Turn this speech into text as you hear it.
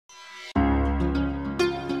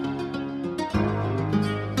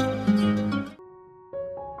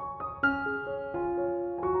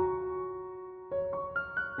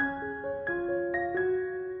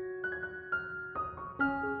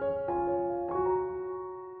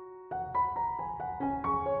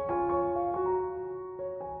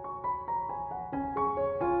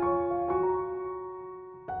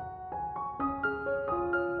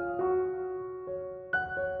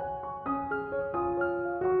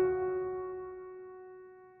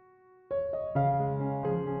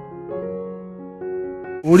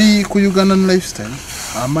Uli ku Uganda lifestyle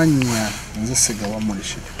amanya nze Segawa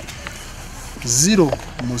Mulishiri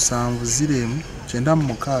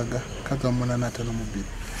 0700986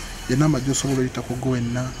 yena amajjo osobola oyita ku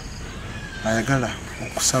gwenna ayagala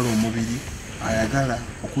okusala omubiri ayagala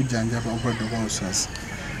okujjanjaba obulwadde bw'olusaasi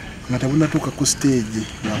nga tebunnatuuka ku stage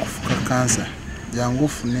ya kufuka kansa jangu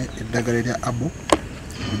ofune eddagala erya abo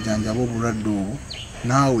okujjanjaba obulwadde obwo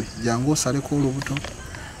naawe jangu osaleko olubuto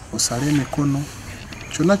osale emikono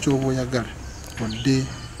kyonna ky'oba oyagala odde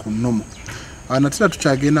ku nnomo. Natera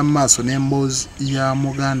tukyagenda mu maaso n'emboozi ya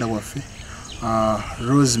muganda waffe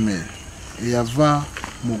RoseMary eyava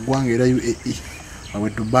mu ggwanga era UAE awe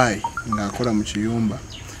Dubai ng'akola mu kiyumba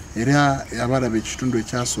era abalaba ekitundu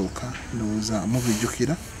ekyasooka ndowooza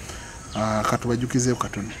mubijjukira katubajjukizeeyo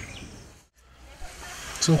katono.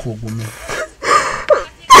 Sooka ogume.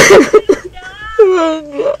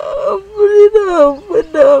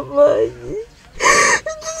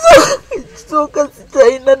 Soka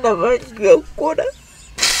sitaina na mangi okukola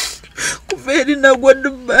kuva eri nagwa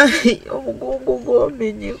Dubai omugongo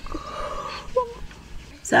gwomenyeka.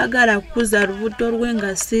 Saagala kukuza lubuto lwe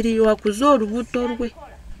nga siriwa kuza olubuto lwe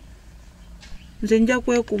nze nja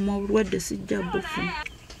kwekuuma obulwadde sijja bufuna.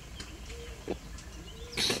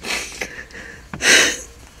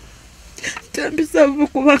 Tambisavu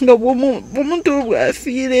kubanga bw'omuntu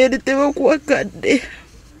bw'afiira eri tebakuwakadde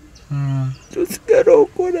tusigala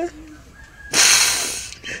okola.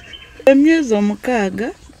 Emyezi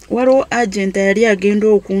 6 waliwo agent yali agenda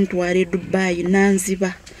okuntwala e Dubai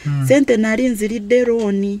nanziba sente nali nziridde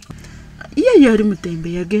looni ye yali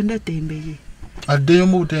mutembe yagenda tembeye addeyo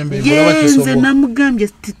mu butembe nze namugambye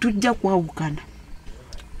titujja kwawukana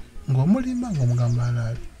ng'omulimba ng'omugamba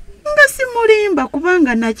alaali nga simulimba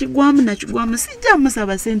kubanga nakigwamu sijja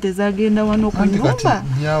musaba sente zagenda wano ku nyumba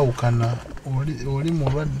nyawukana oli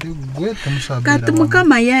mulwadde gwe temusabira kati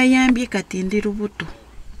mukama yayambye kati ndi lubuto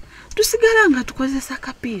tusigala nga tukozesa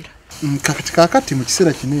kapiira kakati mu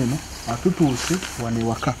kiseera kino eno atutuuse wano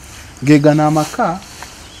ewaka geegana amaka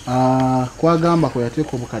kwagamba kwe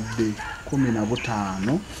yateeka obukadde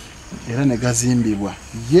 15 era ne gazimbibwa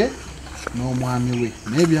ye n'omwami we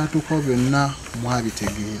naye byatuukawo byonna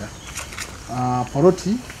mwabitegeera.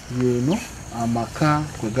 Poloti yeeno amaka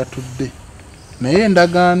kwe gatudde naye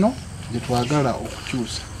endagaano gye twagala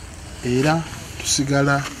okukyusa era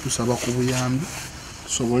tusigala tusaba ku buyambi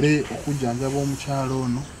tusobole okujjanjaba omukyalo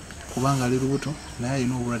ono kubanga ali lubuto naye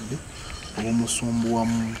alina obulwadde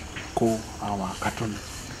obumusumbuwamuko awakatono.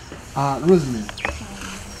 RoseMary,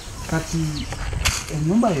 kati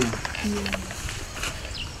ennyumba ye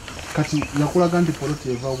kati yakulaga nti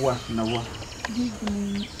poloti eva wa nawa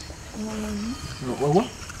wawa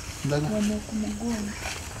ndaga wano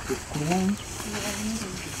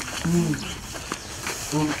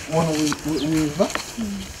weva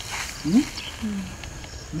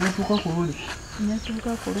natuuka ku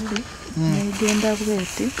luli negenda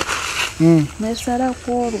bweti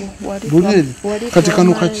nesalako olwo kati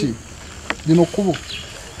kano kaki lino kkubo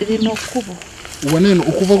waneeno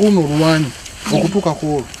okuva kuno olwanyi okutuuka ku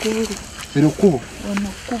olwo ero kkubo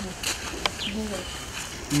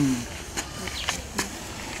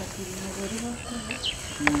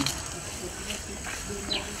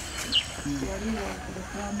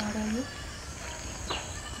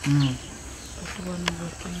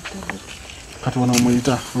kati wano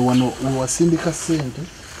omuyita wano wasindika ssente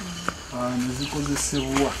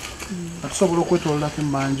nezikozesebwa atusobola okwetololako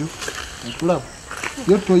emmanju etulaba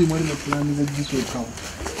yo toyi mwali mepulaniza giteekawo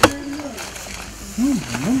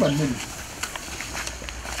ennyumba nnene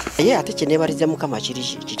ye ate kyenebaliza mukama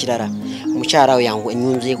kikirala mukyala we yangu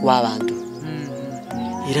enyunzeeko abantu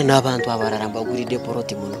era n'abantu abalala mbagulidde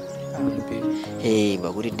poloti muno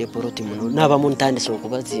mbagulidde poloti muno n'abamu ntandise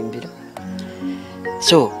okubazimbira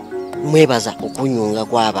so mwebaza okunyunga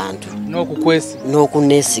kw'abantu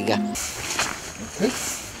n'okuneesiga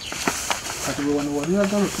kati bwe wano wali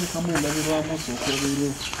agala otuukamu endabirwamu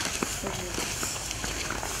osookoleerewo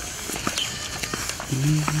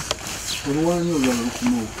olwanyi olwala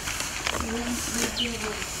lukumawo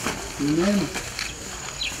neeno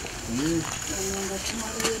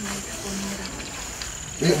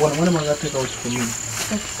wane magateekawo kikomini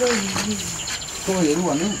so yeri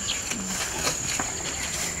wano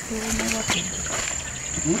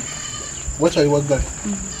wakyali waggale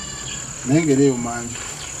naye ngereeyo mangi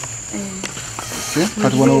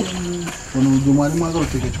kati wano gye mwali mwagala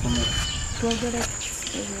oteeka ekikomera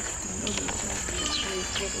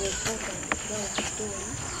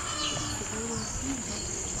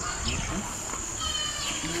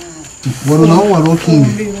wano nawo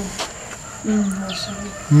walookingi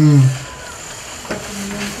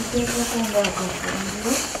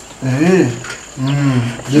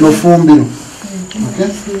Gino fumbiro.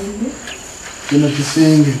 Gino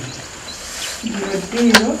kisenge.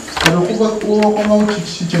 Kano kuba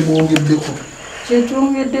kiki kyemwongeddeko?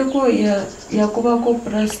 Kyetwongeddeko yakubako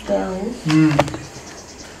plasitawo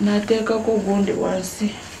n'ateekako gundi wansi.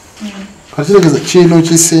 Kati tegeza kino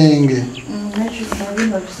kisenge.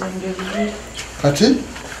 Kati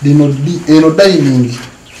eno dining.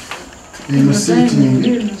 Eno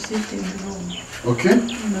sitting. Okay.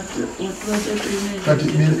 Kati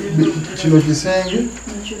kino kisenge.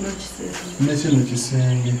 Kino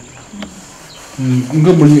kisenge.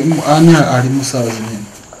 Nga ani ali musaza nini?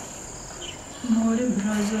 Mwali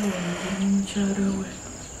braza wange mukyalo we.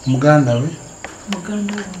 Muganda we?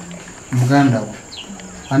 Muganda we.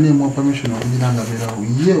 Ani mwa permission okugira nga beerawo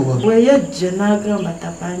ye oba bwe yajja n'agamba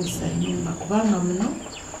tapangisa nnyumba kubanga muno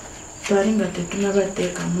twali nga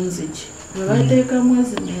tetunabateekamu nzigi bwe bateekamu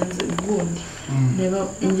gundi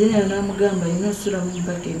enjinira n'amugamba alina osulamu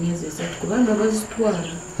mpaka emyezi 3 kubanga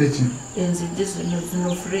bazitwala enzigi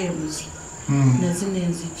zino frames nazino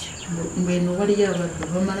enzigi mbweno waliyo abaddu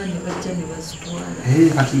bamala ne bajja ne bazitwala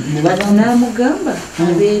n'amugamba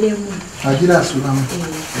abeeremu agira asulamu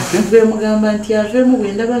bwe mugamba nti aveemu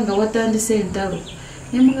bwe ndaba nga watandise entalo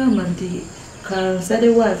ne mugamba nti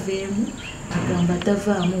kansalewo aveemu agamba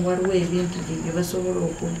tavaamu waliwo ebintu bye basobola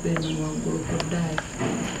okubba eno waggulu ku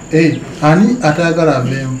ddaali. Ani atayagala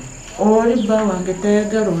aveemu? Oli bba wange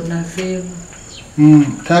tayagala onaaveemu.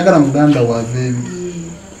 Tayagala muganda wa aveemu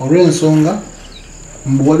olw'ensonga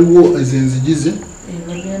mbu waliwo ezo enzigi ze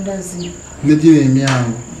bagenda zi negira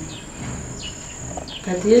emyango.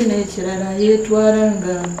 Kati ye n'ekirala yeetwala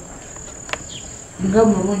nga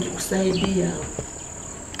mulungi ku sayidi yawe.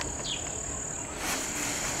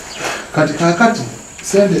 Kati kakati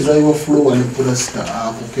sente zayiwa flowa ne pulasita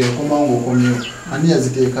ako kekomango okomyewo ani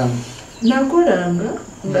yaziteekamu? Nakolanga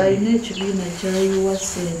ng'alina ekibiina kyayiwa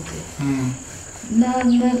sente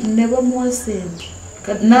ne bamuwa sente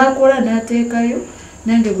n'akola n'ateekayo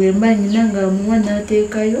nange bwe mba nyina ng'amuwa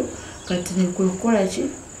n'ateekayo kati ne kwe kukola ki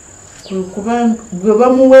kwe kuba bwe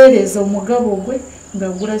bamuweereza omugabo gwe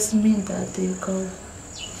ng'agula siminti ateekawo.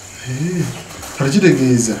 Kati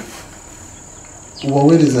kitegeeza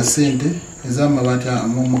waweereza sente ez'amabaati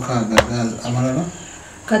mukaaga amalala?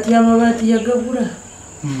 Kati amabaati yagagula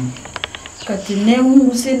kati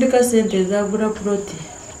nemusindika sente ezagula puloti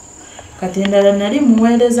kati endala nali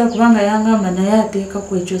muweereza kubanga yangamba naye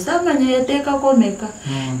ateekako ekyo saamanya yateekako meka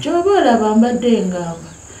kyoba olaba mbadde ngamba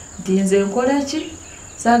nti nze nkola ki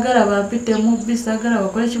saagala bampite mubbi saagala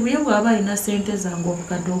bakole ki buye bw'aba alina sente zange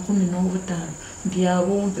obukadde 15 nti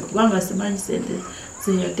abumpe kubanga simanyi sente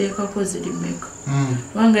zeyateekako ziri meka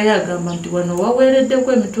kubanga yagamba nti wano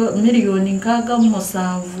waweereddeko miliyoni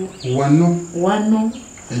 67 wano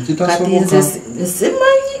kati nze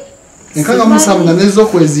simanyi enkaga musanvu nga nezo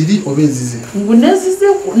kweziri oba ezize nezize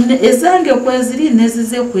ezange kweziri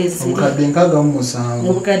nezize kweziri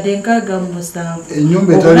obukadde 67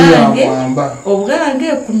 ennyumba etali ya mwamba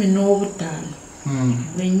obwange 15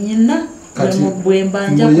 benyina bwe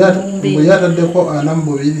mbanja bwe yataddeko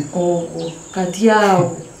 42 ogwo kati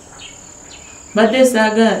awo badde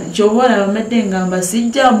saaga kyobola bamadde ngamba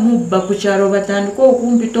sijja mubba ku kyalo batandika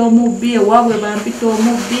okumpita omubbi ewaabwe bampita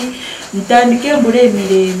omubbi ntandike embula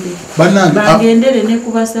emirembe bagendere ne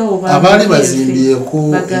kubasawo abaali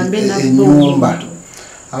bazimbyeko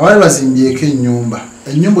ennyumba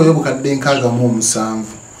ennyumba ey'obukadde 67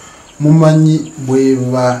 mumanyi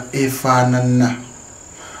bweba efaanana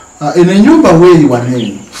eno ennyumba weeri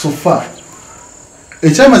waneeno sofa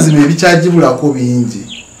ekyamazima ebikyagibulako bingi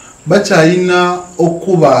bakyalina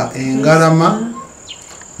okuba engalama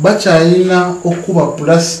bakyalina okuba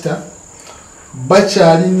pulasita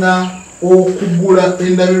bakyalina okugula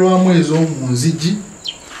endabirwamu ez'omu nzigi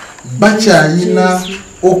bakyalina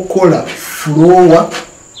okukola fulowa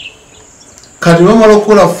kati bamala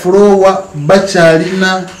okukola fulowa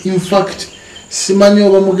bakyalina infact simanyi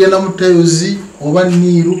oba mugenda mu tayozi oba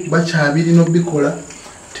niiru bakyabirina obikola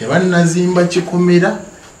tebannazimba kikomera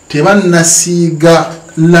tebannasiiga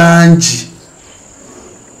langi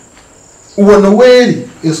wano weeri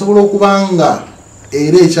esobola okuba nga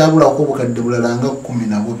era ekyabulako obukadde bulala nga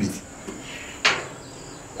 12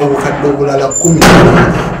 obukadde obulala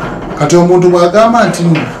 12 kati omuntu bw'agamba nti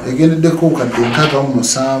egendeddeko obukadde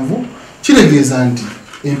 67 kiregeeza nti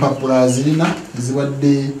empapula zirina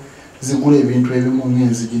zibadde zigula ebintu ebimu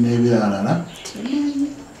ng'enzigi n'ebiralala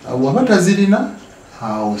waba tazirina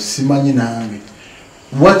awo simanyi nange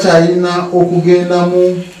wakyalina okugenda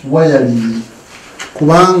mu wayalingi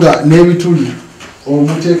kubanga n'ebituli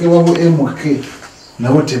obuteekebwa bu MK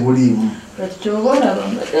nabo tebuliimu. Kati ky'oba olaba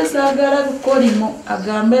mbadde saagala bukolimo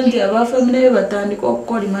agambe nti abafamire be batandika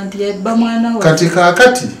okukolima nti yabba mwana we. Kati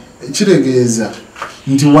kaakati kitegeeza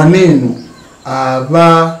nti waneeno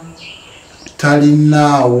aba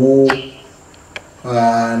talinaawo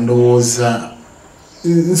ndowooza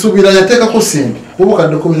nsuubira yateekako sente kuba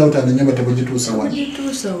kadde 15 ennyumba tebugituusa wano.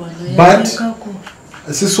 But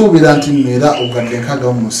sisuubira nti nno era ogadde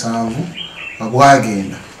 67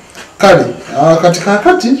 bwagenda. Kale kati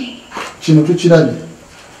kaakati kino tukirabye.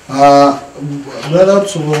 Bulala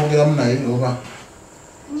tusobola okugeramu naye oba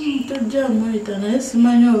tojja muyita naye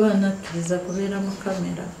simanyi oba anakkiriza kubeera mu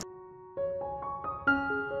kamera.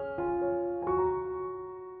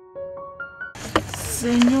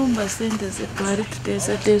 Senyumba sente ze twali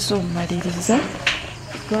tuteesateesa omumaliriza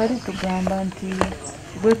twali tugamba nti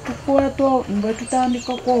bwe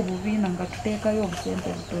tutandikako obubiina nga tuteekayo obusente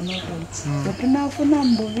butonotono bwe tunaafuna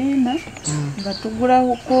mu bubiina nga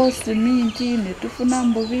tugulako siminti ne tufuna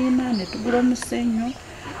mu bubiina ne tugula omusenyo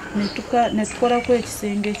ne tukolako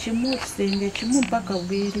ekisenge kimu mpaka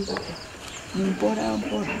bweriwo mpola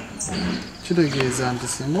mpola. kitegeeza nti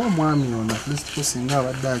singa omwami ono kristo singa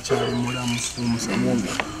abadde akyali mulamu omusamu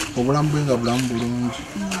obulamu bwe nga bulamu bulungi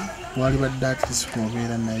wali badde atkristo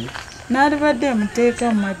obeera naye n'alibadde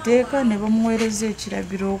muteeka mu mateeka ne bamuweereza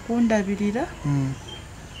ekiragiro okundabirira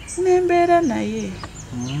nembeera naye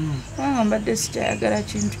kubanga mbadde sikyayagala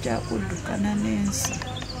kintu kyakuddukana n'ensi.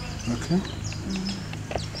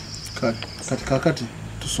 Kati kaakati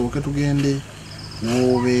tusooke tugende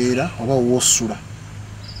w'obeera oba w'osula.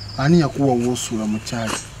 Ani yakuwa w'osula mu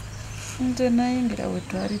kyalo? Nze nayingira we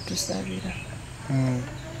twali tusabira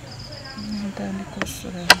ntandika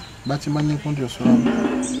osulamu. Bakimanyiko nti osulamu?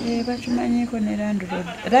 Bakimanyiko ne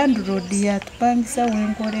landlord yatupangisa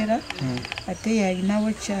wenkolera ate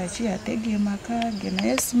yalinawo kyaki ategeye maka ge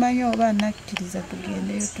naye simanyi oba anakkiriza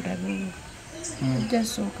tugendeyo tulabewo. Ojja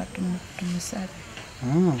sooka tumusabe.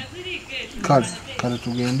 Kale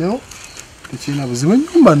tugendewo tekirina buzibu.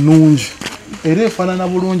 Ennyumba nnungi era efaanana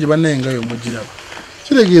bulungi bannengayo mugiraba.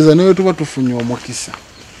 Kitegeeza newe tuba tufunye omukisa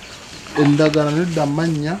endagala nedda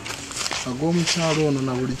amannya ag'omukyalo ono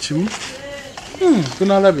na buli kimu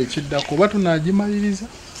tunaalaba ekiddako oba tunaagimaliriza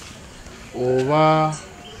oba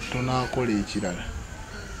tunaakola ekirala.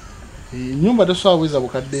 Ennyumba tesobola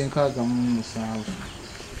bukadde 67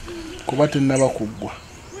 kuba tennaba kuggwa.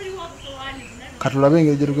 Katulabe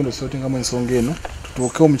engeri gye tugenda okusootingamu ensonga eno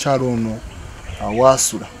tutuuke omukyalo ono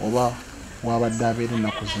waasula oba wabadde abeera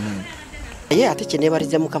ennaku zinene. Ye ate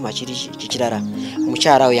kyeneebaliza mukama kikirala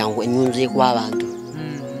mukyala we yangu ennyunzi kw'abantu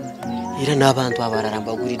era n'abantu abalala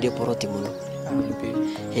mbagulidde poloti muno.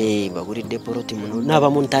 Mbagulidde poloti muno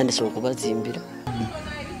n'abamu ntandise okubazimbira.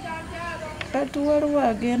 Kati waliwo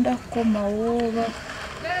agenda kukomawo oba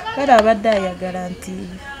kale abadde ayagala nti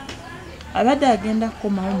abadde agenda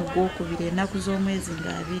kukomawo mu gwokubiri ennaku z'omwezi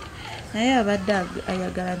nga 2 naye abadde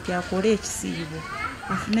ayagala nti akole ekisiibo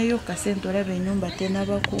afuneyo kasente olaba ennyumba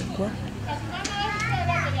tenaba kuggwa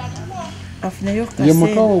afuneyo kasente. Ye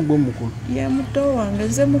muto gwe mukulu? Ye muto wange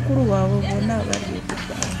nze mukulu waabwe bonna abali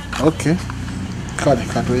okubba. Kale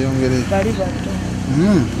katweyongere bali bato.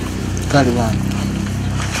 Kale bana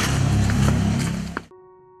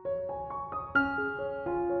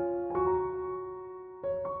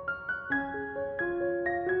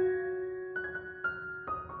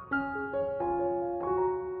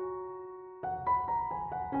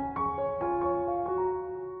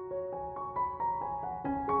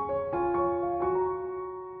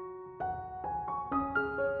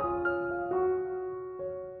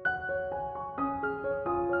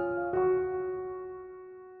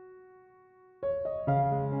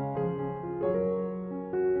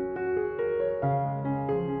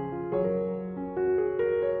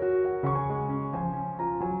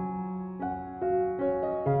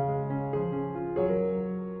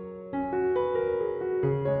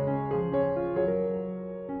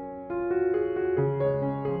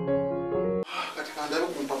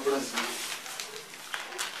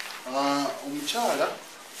omukyala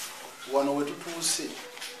wano we tutuuse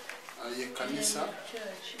ye kanisa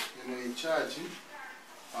eno ekyaki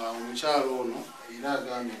omukyalo ono era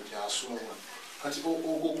agambye nti asula wano. Kati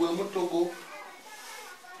ogwo gwe mutogo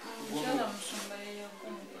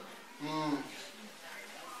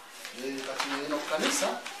kati eno kanisa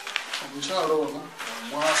omukyalo ono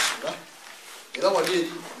mwasula era wali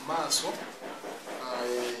eri maaso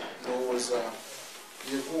ndowooza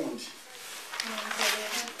yegundi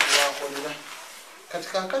wakolera. Kati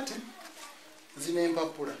kaakati zino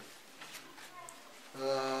empapula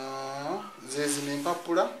ze zino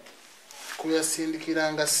empapula kwe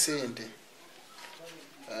yasindikiranga ssente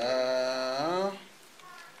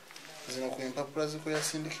ku empapula ziko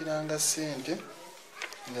yasindikiranga ssente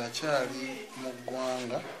ng'akyali mu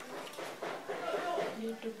ggwanga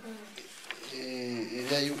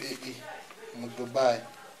erya UAE mu Dubai.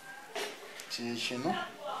 Kino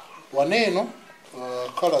wano eno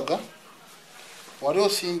kalaga wali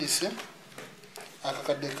osindise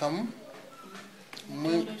akakadde kamu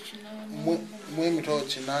mu emitwalo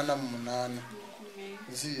 88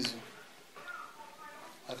 ziizo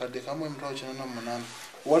akadde kamu emitwalo 88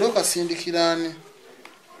 wali okasindikiraani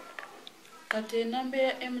kati enamba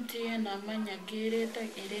ya MTN amanya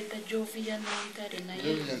gereeta Jovia Nantale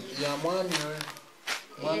naye ya mwami we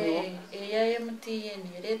eya MTN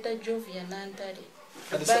ereeta Jovia Nantale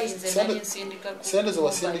sente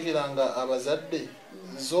zewasindikiranga abazadde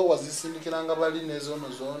zo wazisindikiranga bali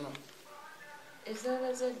nezoono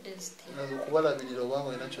ez'abazadde ziti okubalabirira obanga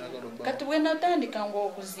olina kyagala obba kati bwe natandikanga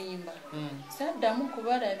okuzimba saddamu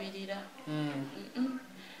kubalabirira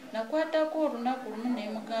nakwatako olunaku lumu ne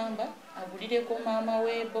mugamba agulireko maama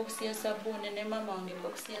we bokisi ya sabbuuni ne maama wange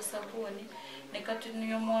bokisi ya sabbuuni ne katini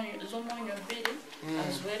z'omwonyo 2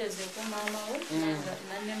 aziweerezeko maama we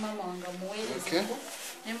ne maama wange amuweerezeko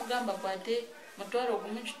ne mugamba kwate mutwalo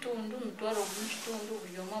gumu kitundu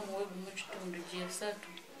buli omu amuwe gumu kitundu gyesatu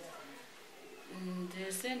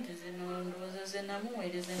nze sente zino ndowooza ze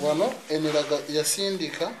namuweereza wano eniraga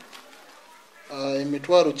yasindika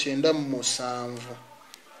emitwalo 97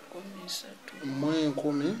 mu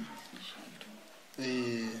 10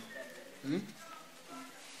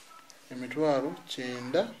 emitwalo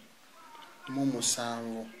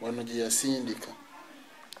 97 wano gye yasindika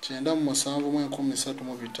 97 mu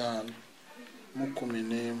 13 mu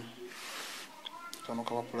 11 kano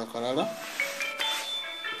kapapula kalala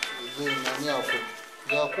nani ako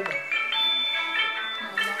yakuba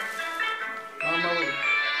maama we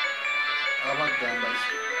abagamba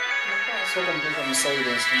soka muteka mu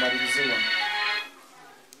silence tumalirize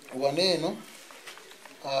wano eno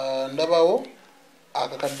ndabawo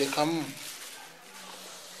akakadde kamu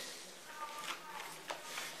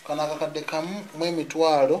kana akakadde kamu mu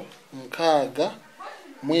emitwalo 63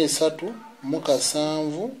 mu 7 mu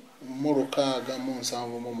 6 mu 7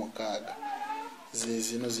 mu 6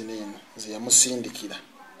 zino zineno ziyamusindikira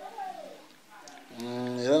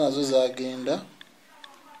era nazo zagenda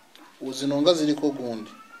zino nga ziriko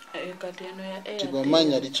gundi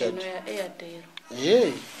tibamanya Richard ya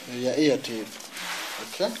Airtel.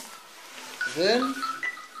 Okay, then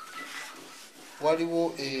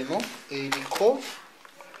waliwo eno eriko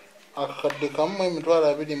akakadde kamu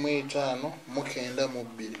emitwalo 25 mu 9 mu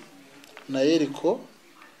 2 naye eriko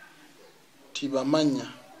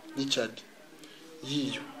tibamanya Richard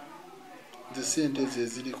yiyo ze sente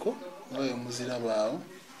zeziriko ngayo muzirabaawo.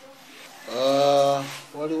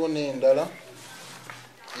 Waliwo n'endala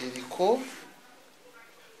eriko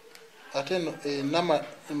ate no nama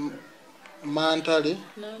Nantale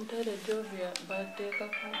Jovia bateeka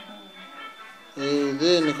ku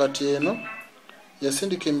then kati eno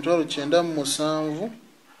yasindika emitwalo 97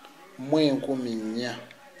 mu 10,400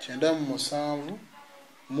 97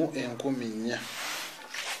 mu 10,400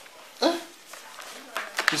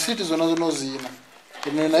 Risiti zona zina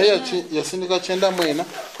eno naye yasindika 94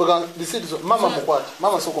 kwa risiti zo mama mukwati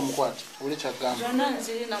mama soko mukwati uli chagamba zona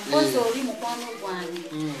nziri na mpozo oli mukwano gwange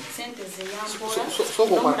sente ze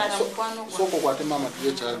yambola soko kwate mama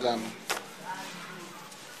tuje chagamba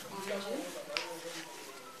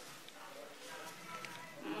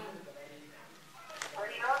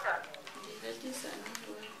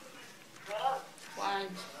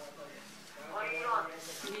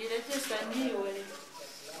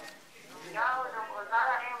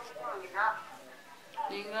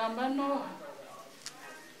Ningamba no.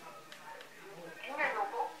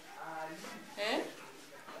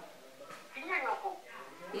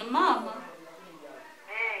 Na mama.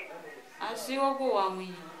 Asiwa kwa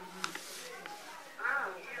mwi.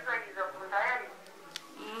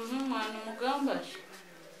 Mwana mugamba.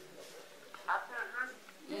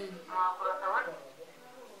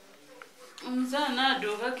 Mzana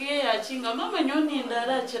adoka ke yachinga mama nyoni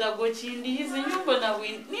ndara chirago chindi hizi nyumba na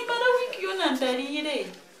wini ni mara wiki yona ndarire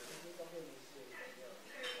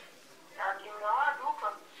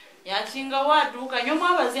yachinga waduka nyoma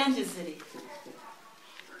abazyanjizire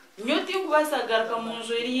nyoti kubasagaruka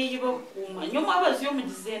munzu eri yibo kuma nyoma abaziyo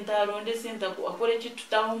mugizenta aronde senta ko akore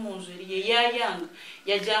kitutaho munzu eri yayanga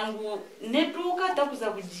yajangu neduka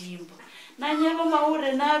takuza kujimba nanyaba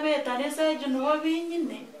maure nabeta nesaje nuwo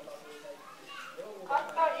binyine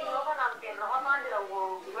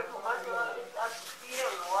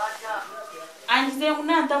anjize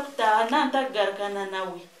munanta kutaha nanta garkana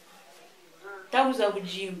nawe tabuza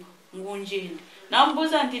kujimba ngunjindi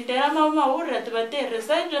nambuza nti ntera mama urra tibaterre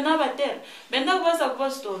saijo nabaterra benda kubasa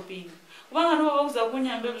kuba stopping kubanga nibo bakuza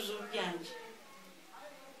kunyamba ebizibu byanje.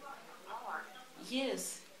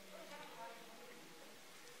 Yes.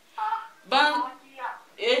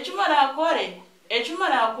 Ekimara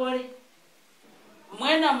akore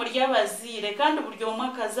mwena murya bazire kandi buri omwe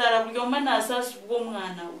akazara buri omwe nasasi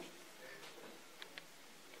bw'omwana we.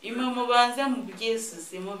 Imwe mubanze mu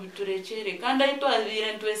byesise mu biturekere kandi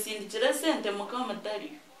ayitwabire ntwesindikira sente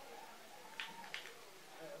mukamatari.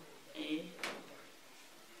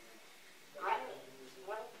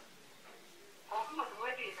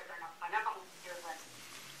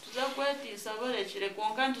 Tuzakwetiisa barekire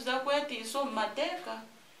konka tuzakwetiisa omu mateeka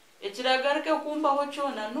ekiragarike kumbaho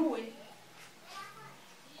kyona nuwe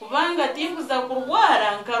kubanga tinkuza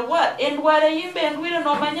kurwara nkarwara endwara yimbe endwire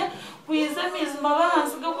nomanya kwiza mizima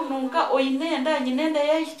bahansi gakununka oyinenda nyinenda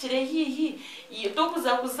yahikire hihi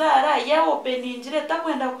tokuza kuzara ya openingire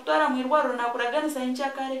takwenda kutwara mu irwaro nakuraganisa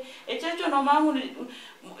inchakare ekyo nomamu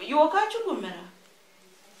yokachugumira.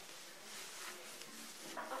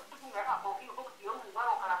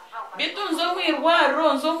 Bitunzo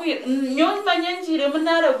mwirwaro nyomba nyanjire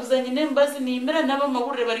munara guzanyine mbazi nimira naba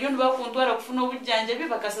magurire bariyo bakuntwara kufuna obujjanje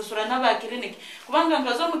bibakasasura naba clinic kubanga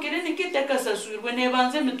nkazo mu clinic tekasasuirwe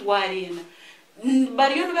nebanze mitwarina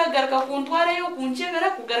bariyo bagaruka kuntwara yo kunchebera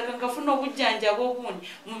kugaruka nkafuna obujjanje abobundi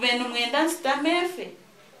mubene mwenda stamefe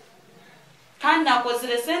kandi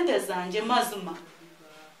nakozire sente zanje mazima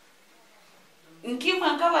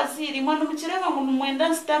nkimwa nkabaziri mwana mukireba ngo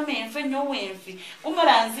mwenda stamefe nyowenfi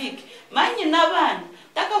kumaranziki manyi nabana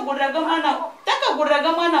takaguriraga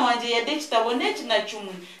mwana wanje yade kitabone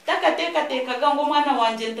kinachumwe tekaga ngo mwana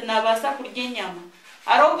wanje ntinabasa kurya inyama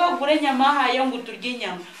aroga gure nyama haya ngo turye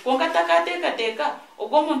inyama konka teka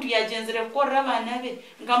ubwo muntu yagenzere gukorera abana be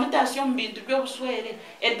ngamutashyo mu bintu byo buswere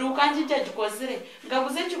eduka njye gikozere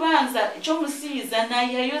ngabuze kibanza cyo musiza na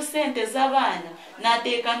yayo sente z'abana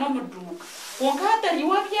nateka no muduka konka hatari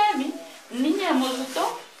wabyami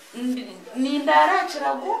ninyamuzuto nindara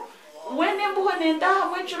kirago wene mbuho nenda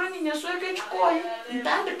hamwe chiro ninyesweke chikoyi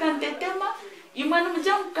ntandika ntetema imana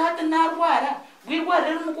mujyangu kata narwara gwirwara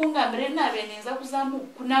rero mukungambire nabeneza kuzamu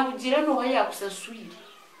kunabugira no haya kusaswira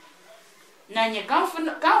nanye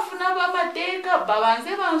kamfuna bamateka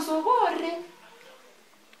babanze bansobore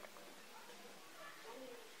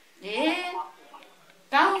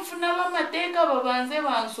kamfuna bamateka babanze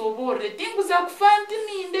bansobore tinguza kufanti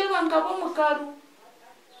ninde bangabo mukaru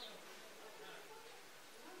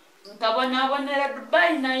ntabonera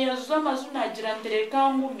Dubai na yazo amazuna agira ntereka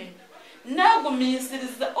ngume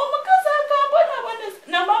nagumisiriza omukazi akambona bonese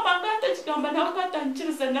na mama ngata kigamba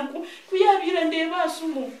nakatankiriza naku kuyabira ndeba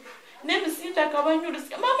asumu nemisinta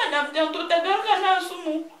kabanyurisa mama namjanto tagaruka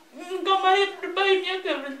nasumu ngamare Dubai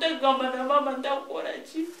myaka ntagamba na mama ndakora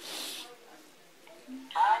ki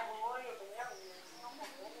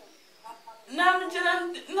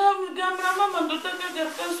namgambira mama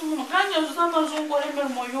ndotagaruka asumu kanya zama zongore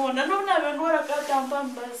mermo yona nona bendora katamba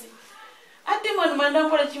mbazi ati mwana mwenda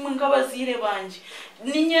ngora kimwe nkabazire banje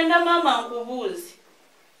ninyenda mama nkubuzi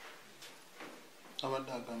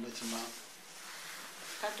abadagamba kimama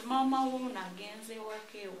kati mama wona genze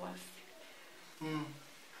wake wafi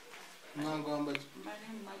nagamba mane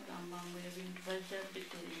magamba ngo ebintu baje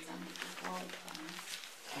bitereza mukwawo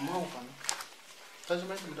amawukana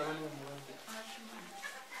tajimanyi mutagani w'omulwadde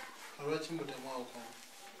olwaki mutemwawukana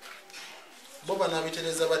bo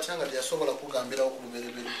banabitereza batya nga teyasobola kugambirawo ku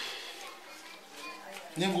luberebere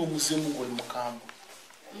nenga omuzimu ngoli mukambwe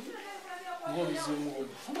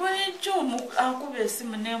bwekyo akuba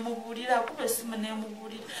esimu nemubulira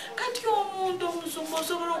kati omuntu omusumba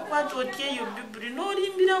osobola okukwata otya eyo bibuli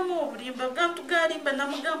n'olimbiramu obulimba gantu galimba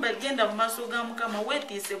namugamba agenda mu maaso ga mukama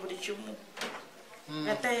wetiise buli kimu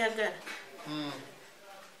nga tayagala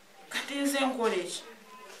kati nze nkola eki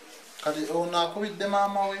kati ono akubidde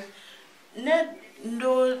maama we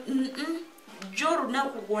jo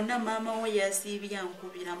olunaku gwonna maama we yasiibye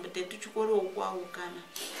ankubira mbu tetukikola okwawukana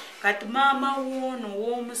kati maama woono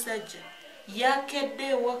w'omusajja yakedde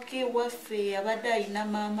ewaka ewaffe abadde alina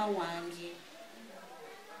maama wange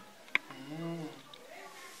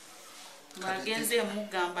mwagenze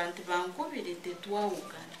emugamba nti bankubire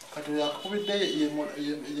tetwawukana kati yakubidde ye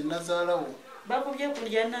nazaalawo bakubye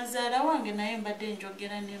kulya nazaala wange naye mbadde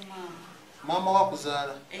njogera ne maama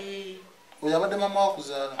wakuzaala oyo abadde maama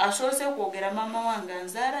wakuzaala asoose kwogera maama wange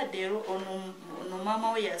anzaala deero ono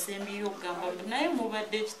maama we yasembyeyo okugamba mbu naye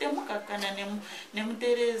mubadde kitemukakana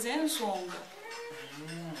nemutereeza ensonga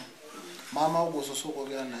Maama wo gwosoose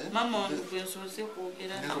okwogera naye? Maama wange gwe nsoose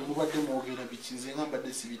kwogera naye. Mubadde mwogera biki? Nze nga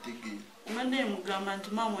mbadde sibitegeera. Mbadde mugamba nti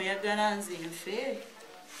maama oyagala nze nfe.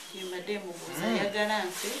 Mbadde mubuuza ayagala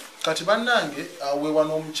nfe. Kati bannange we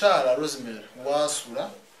wano omukyala RoseMary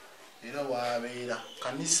waasula era waabeera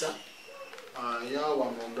kanisa yawa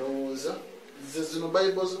mu ndowooza zino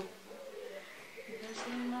Bible zo?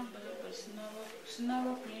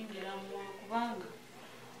 Sinaba kuyingira kubanga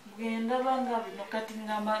genda banga bino kati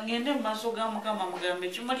ngamba ngende mu maaso ga Mukama mugambe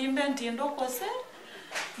kimulimbe nti ndokose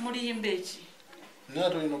mulimbe ki naye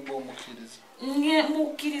tolina okuba omukkiriza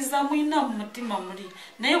mukkiriza mwina mu mutima muli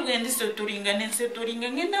naye bwe ndisotolinga nensotolinga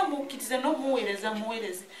ngenda mukkiriza n'omuweereza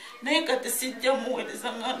muweereze naye kati sijja muweereza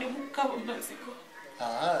nga ndi mukaba mazigo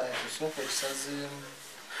esooka ekisazeemu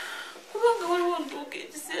kubanga waliwo ntuuka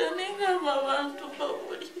ekiseera naye ngamba abantu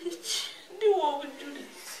bawuli biki ndiwo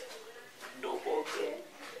obujulizi ndokoke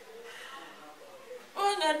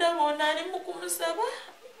wanga ndabona ali mu kumusaba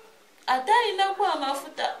ate alinaku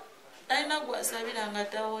amafuta alina gwasabira nga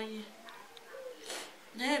tawonye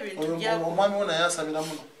naye ebintu byako omwami wo naye asabira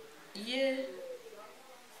muno ye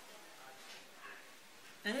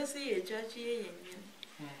naye si ye ekyakiye yennyini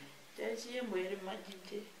kyakiye mbu eri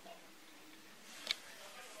magije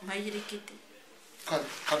mayirikiti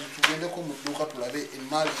kati tugendeko mu dduuka tulabe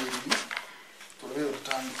emaali eriri tulabe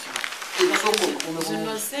otutandikire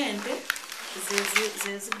zino sente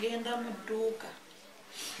zezigenda mu dduuka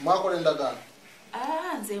mwakola endagaano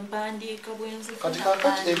nze mpandiika kati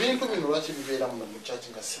kakati ebintu bino lwaki bibeera muno mu kyaki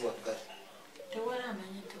nga si waggale tewali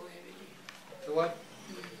amanyi tewebiri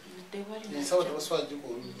tewali ensawo tebaswala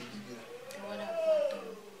gikoolugigira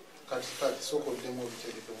kati sooka oddemu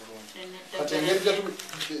obitereke bulungi kati engeri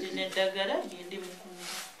lino eddagala lyendi mukumu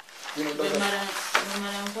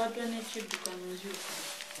bwemala nkwatwa n'ekidduka nzuuka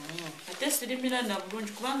ate sirimira na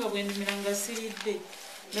bulungi kubanga bwendimira nga siridde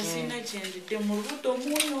nga sirina kyendidde mu lubuto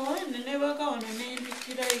muyo nenebaka wano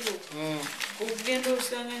nendikirayo okugenda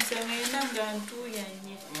olusanga ensanga yena nga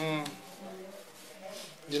ntuyanye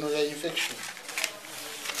gino ya infection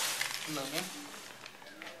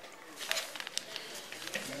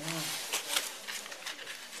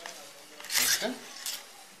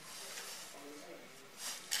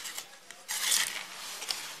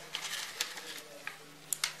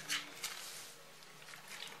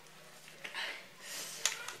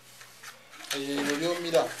ebyo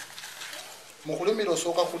byomira mukulimira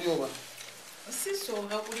osooka kulyoba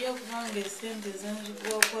sisooka kulya kubanga esente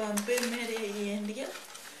zanzikuwakwampa emmere yendya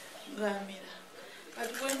ngamira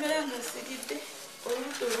kati bwemera nga siridde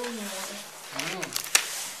olubuto lunyoola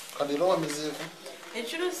kati era wamizeeko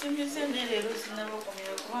ekiro simize ne leero sinaba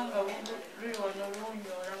okumira kubanga luli wano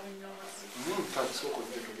lunyoola bunyoozi kati sooka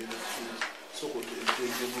odde tugenda sooka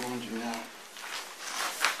odde bulungi naawe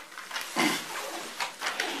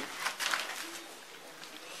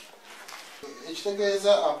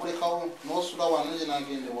ekitegeeza akulekawo n'osula wano gye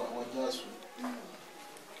nagende wajasula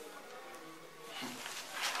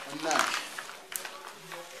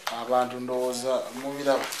abantu ndowooza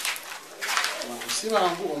mubiraba abantu si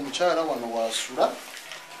bangu omukyala wano wasula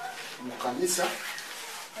mu kanisa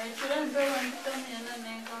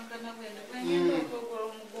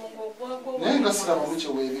naye nga sirabamu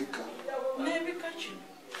kyeweebikka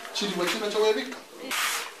kiri bwe kino kyeweebikka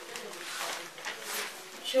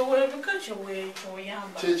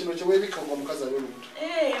kyekino kyeweebikka nga omukazi ali olubuto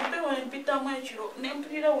empewo empitamu ekiro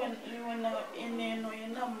nempulira eno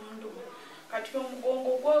yena mundu kati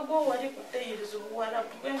omugongo gwagwo wali kuteeyiriza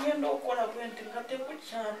obuwalabu bwengenda okukola bwe nti nga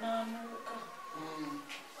tekukyananuuka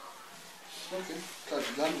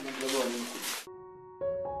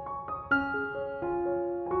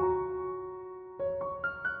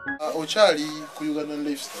okyali ku Ugandan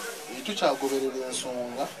Lifestyle tukyagoberera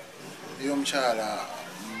ensonga ey'omukyala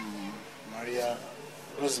Maria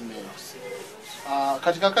RoseMary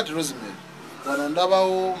kati kakati RoseMary wano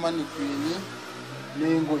ndabawo manikwini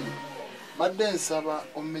n'engoye badde ensaba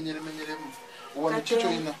omumenyeremenyeremu wano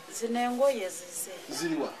kikyoyina zino engoye zize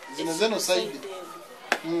ziriwa zino zeno saidi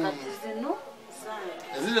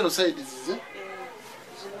eziri eno saidi zize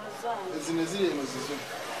zino ziri eno zize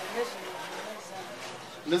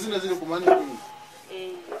nezino ziri ku manikwini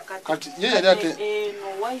kati ye yali ate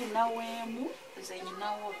eno wayinaweemu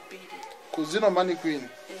zenyinawo bbiri ku zino manikwini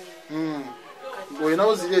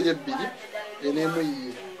olinawo ziri ejo ebbiri eneemu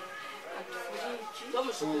yiye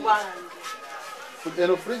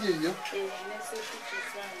eno fuligi yo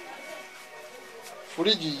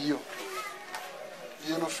fuligi yo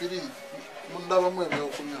yeno firigi mundabamu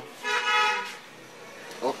ebyokunywa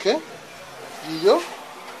okay yiyo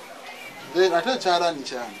ate ekyalaani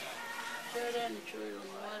kyange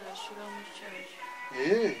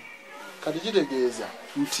kati kitegeeza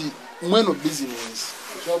nti mweno bizinesi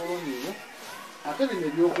ekya bulungi nnyo ate bino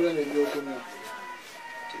ebyokulya n'ebyokunywa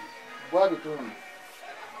bwabitunda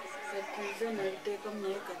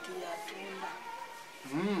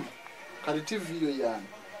kati tivi yo yani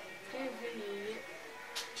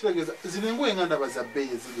kitegeeza zino engoye nga ndaba za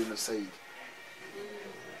bbeeyi eziri eno sayidi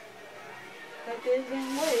kati ezo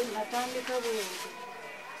engoye natandika bwezi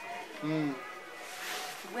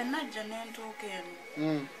bwe najja n'entuuka eno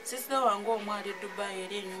sisita wange omwali Dubai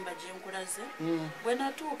eri ennyumba gye nkulaze bwe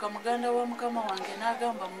natuuka muganda wa mukama wange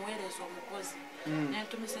n'agamba muweereza omukozi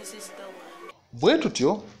n'entumisa sisita wange bwe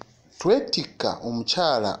tutyo twetikka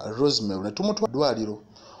omukyala RoseMary ne tumutwala ddwaliro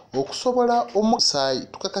okusobola omusayi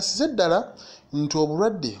tukakasize ddala nti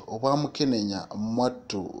obulwadde obwamukenenya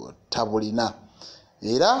mwattu tabulina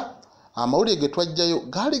era amawulire ge twajjayo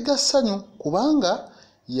gaali ga ssanyu kubanga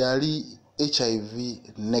yali HIV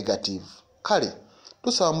negative. Kale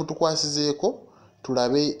tusaba mutukwasizeeko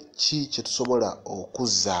tulabe ki kye tusobola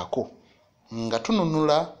okuzzaako nga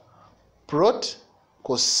tununula plot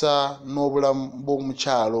kossa n'obulamu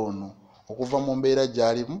bw'omukyalo ono okuva mu mbeera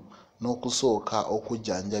gy'alimu n'okusooka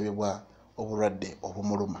okujjanjabibwa obulwadde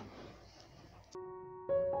obumuluma.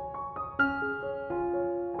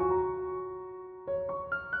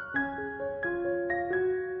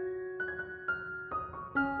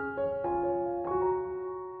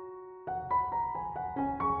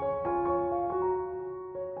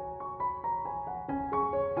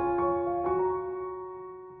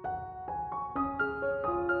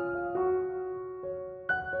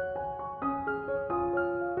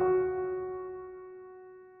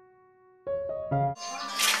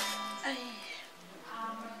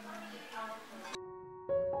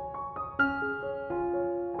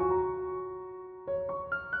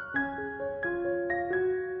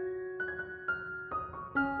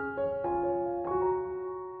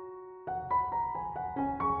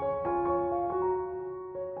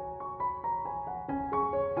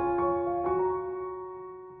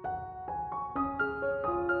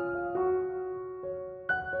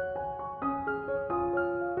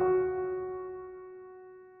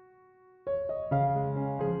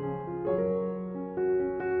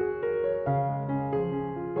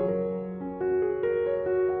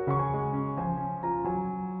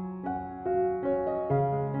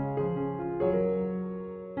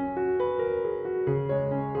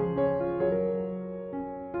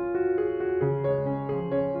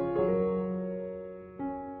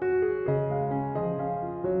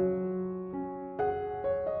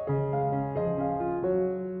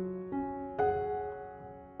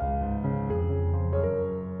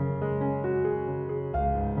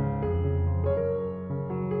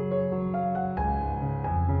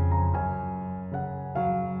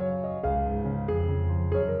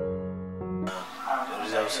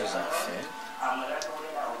 zaffe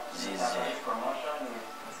zize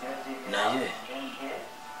naye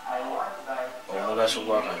omugaso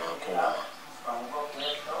gw'akano akooma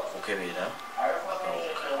kukebera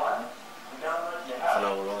akawuka funa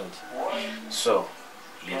bulungi so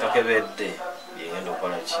byekakebedde byegenda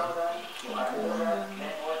okukola ki okuuma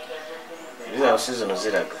ebizawusi zino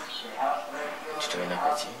ziraga nti tolina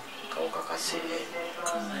kaki kawuka kasirye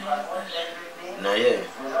naye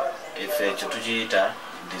ife ekyo tukiyita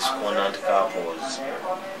discordant couples.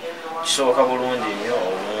 Kisoboka bulungi nnyo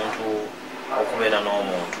omuntu okubeera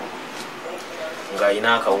n'omuntu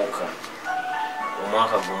ng'alina akawuka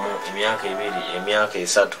omwaka gumu, emyaka ebiri, emyaka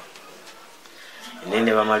esatu,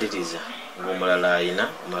 ne bamaliriza ng'omulala ayina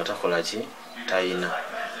omulala takola ki tayina.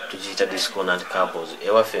 Tukiyita discordant couples.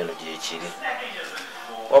 Ewaffe eno gyekiri.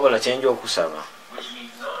 Wabula kyenja okusaba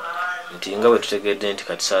nti nga bwe tutegedde nti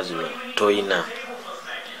kati saa zino toyina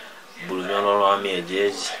buli lunyolo lwa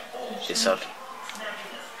myezi esatu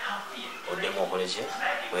oddemu okole ki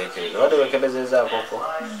weekebeza. Obadde weekebezezaakoko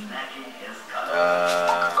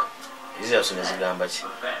ziyasune nezigamba ki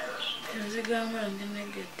zigamba ndi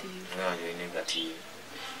negative ngayo negative.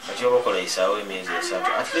 Kati oba okola isaawo emyezi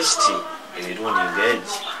esatu at least emirundi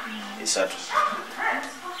ng'egi esatu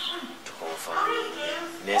tukonfaminge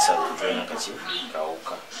nesatu tulina kaki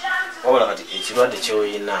kawuka. Wabula kati ekirwadde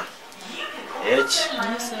kyoyina eki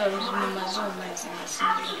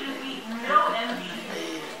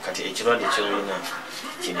kati ekirwadde kyoyina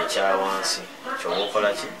kino ekya wansi kyoba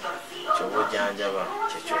okola ki kyoba ojjanjaba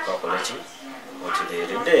kyekyoka okola ki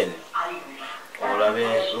okireere then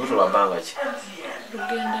olabe lubuto lwa bbanga ki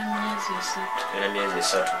lugenda myezi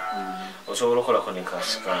esatu osobola okolako ne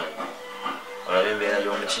kasikaani olabe embeera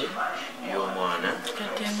y'omuki y'omwana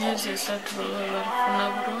kati emyezi esatu balufuna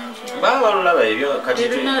bulungi baba balulaba ebyo kati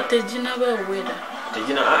teginabawera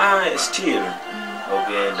tegina still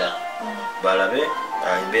ogenda balabe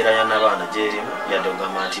embeera ya nabaana gyerimu yadde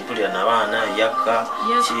ogamba nti mpulira nabaana yakka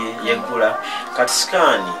yeggula kati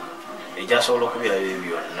sikaani egyasobola okubiraba ebyo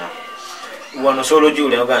byonna wano osobola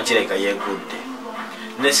ogiwulira oga nkireka yeggudde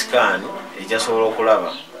ne sikaani egyasobola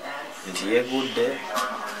okulaba nti yeggudde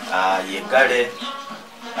yeggale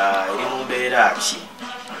eri mu mbeera ki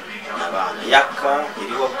nabaana yakka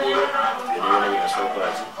eri waggulu byonna binasobola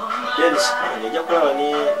okolaki then sikaani ejja kulaba ne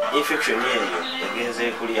infection eyo egenze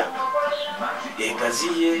kulya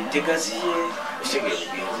egaziye tegaziye ekitegeeza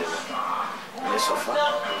egenzewo nesofa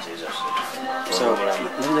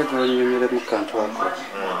nja kulonyonyera mu kantu ako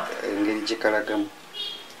engeri gyekalagamu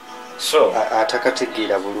so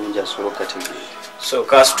atakategeera bulungi asobola okategeera so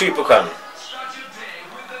kasitwipu kano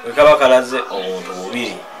wekaba kalaze obuntu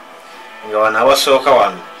bubiri nga wano awasooka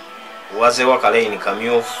wano wazeewo akalayini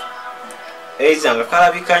kamyufu eiza nga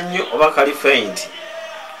kalabika nnyo oba kali faint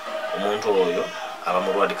omuntu oyo aba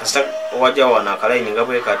mulwadde kasita wajja wano akalayini nga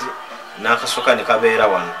bwe kati n'akasooka ne kabeera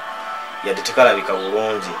wano yadde tekalabika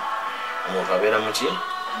bulungi omuntu abeera muki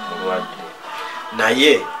mulwadde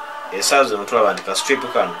naye esaawa zino tulaba nti kastripu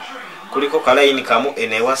kano kuliko kalayini kamu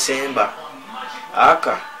eneewasemba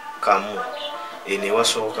aka kamu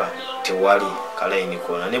eneewasooka tewali kalayini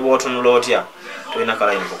koona ne bw'otunula otya tolina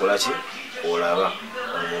kalayini kukola ki olaba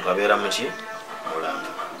omuntu abeera muki mulamu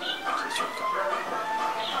kyokka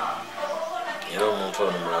era omuntu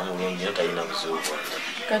ono mulamu bulungi nnyo talina buzibu bwonna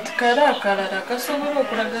kati kale akalala kasobola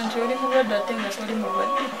okulaga nti oli mulwadde ate nga toli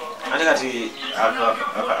mulwadde ate kati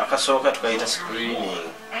akasooka tukayita screening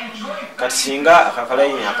kati singa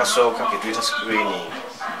akakalayini akasooka ketuyita screening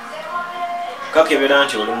kakebera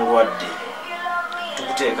nti oli mulwadde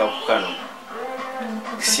tukuteeka ku kano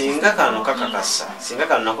singa kano kakakasa singa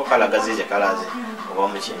kano nako kalagaze gye kalaze oba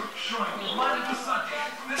muki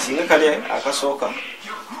singa kali akasooka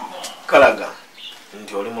kalaga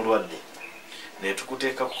nti oli mulwadde ne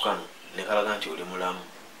tukuteeka ku kano ne kalaga nti oli mulamu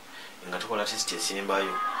nga tukola tesiti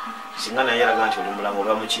esembayo singa naye yalaga nti oli mulamu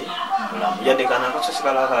oba muki mulamu yadde kana akasosi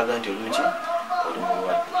kalaba kalaga nti oli muki oli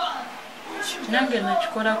mulwadde nange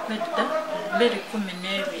nakikola kwedda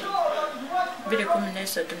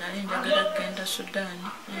 2013 nali njagala kugenda Sudaani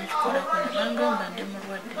nenkikolako ne bangamba ndi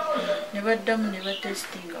mulwadde ne baddamu ne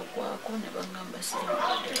batesitinga kwako ne bangamba siri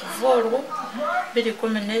mulwadde kuva olwo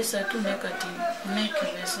 2013 ne kati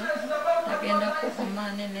mekebeza nagendako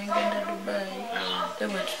Omaani nengenda Dubai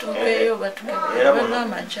ebwe tutuukeeyo batukebera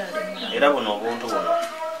bagamba nkyali mulamu era buno obuntu buno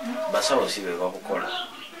basawo si be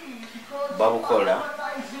babukola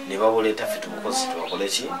ne babuleeta ffe tubukozesa tubakole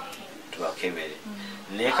ki tubakebere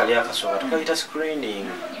naye kali akasooka tukayita screening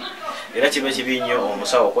era kiba kibi nnyo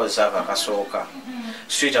omusawo okozesa ako akasooka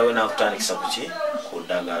street awe nakutandikisa kuki ku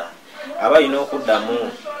ddagala aba alina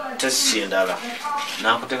okuddamu tesiti endala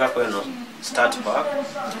nakuteekako eno start pack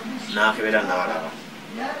nakebera nalaba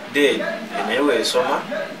then naye weesoma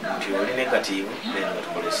nti oli negatiivu then nga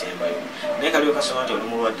tukola esembayo naye kali okasoma nti oli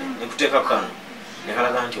mulwadde nekuteekako kano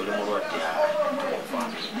nekalaga nti oli mulwadde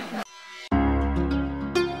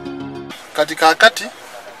kati kakati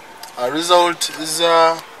result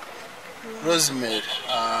za RoseMary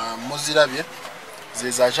muzirabye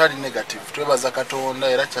zezakyali negative twebaza Katonda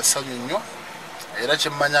era kyasanyu nnyo era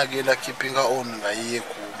kyemmanya agenda keepinga on nga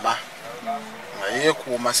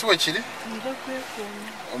yeekuuma si we kiri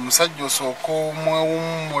omusajja osooka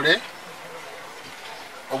omwewummule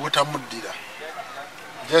obutamuddira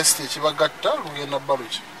just ekibagatta lugenda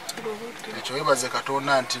baluki ekyo webaze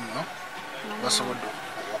Katonda nti nno basobodde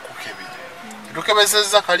okukebera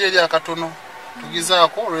tukebezezza kali eri akatono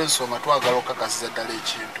tugizaako olw'ensonga twagala okukakasiza ddala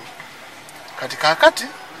ekintu kati kakati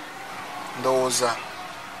ndowooza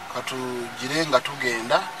katugire nga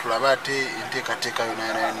tugenda tulabe ate enteekateeka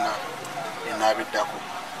yonna enaabiddako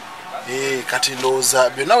kati ndowooza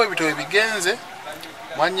byonna we bitowe bigenze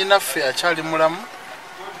mwannyinaffe akyali mulamu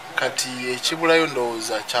kati ekibulayo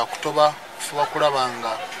ndowooza kyakutoba kufuba kulaba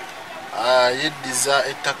nga yeddiza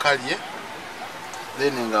ettaka lye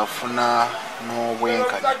then ngaafuna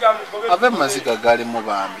n'obwenkanya ave Amaziga galimu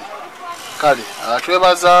bambi kale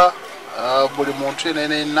twebaza buli muntu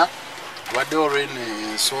yenna abadde olw'eno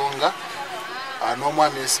ensonga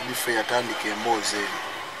n'omwami SBF yatandika emboozi eno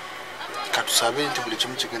katusabe nti buli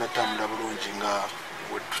kimu kigenda tutambula bulungi nga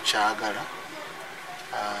bwe tukyagala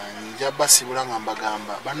nja basibula nga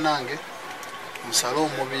mbagamba bannange musale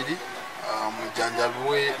omubiri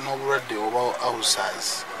mujjanjabibwe n'obulwadde oba ulcers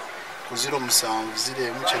ku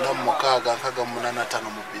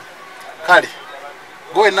 0709965852 kale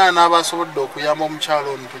gwenna anaaba asobodde okuyamba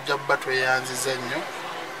omukyalo ono tujja bba tweyanziza nnyo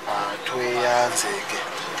tweyanzeege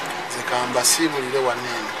zekamba siibulire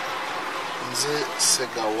waneeno nze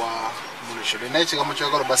Segawa Mulishole naye ekigambo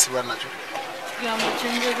kyagala basibula nakyo ekigambo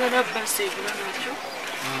kyenjagala basiibula nakyo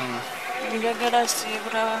njagala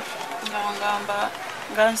siibula nga ngamba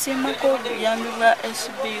nga nsiimako obuyambi bwa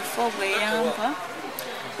SB4 bweyampa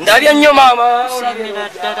ndabya nnyo maama siimira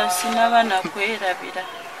ddala sinaba nakwerabira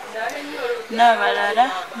n'abalala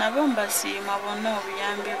nabo mbasiima bonna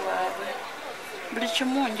obuyambi bwabwe buli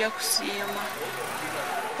kimu nja kusiima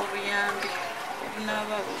obuyambi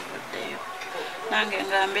obunaaba buvuddeyo nange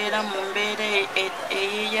nga mbeera mu mbeera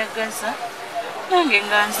eyeeyagaza nange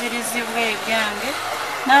nga nzirizibwa ebyange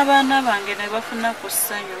n'abaana bange ne bafuna ku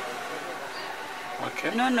ssanyu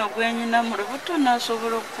noono gwenyina mu lubuto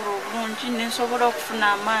nasobola okukula obulungi nensobola okufuna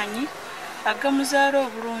amaanyi agamuzaala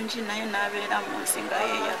obulungi naye n'abeera mu nsi nga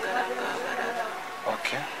yeeyagala ng'abalala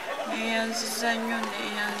neyanziza nnyo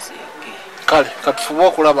neyanziike kale katufube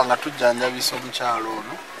okulaba nga tujjanjabisa omukyalo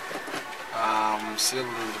ono musire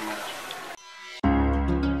bulungi mala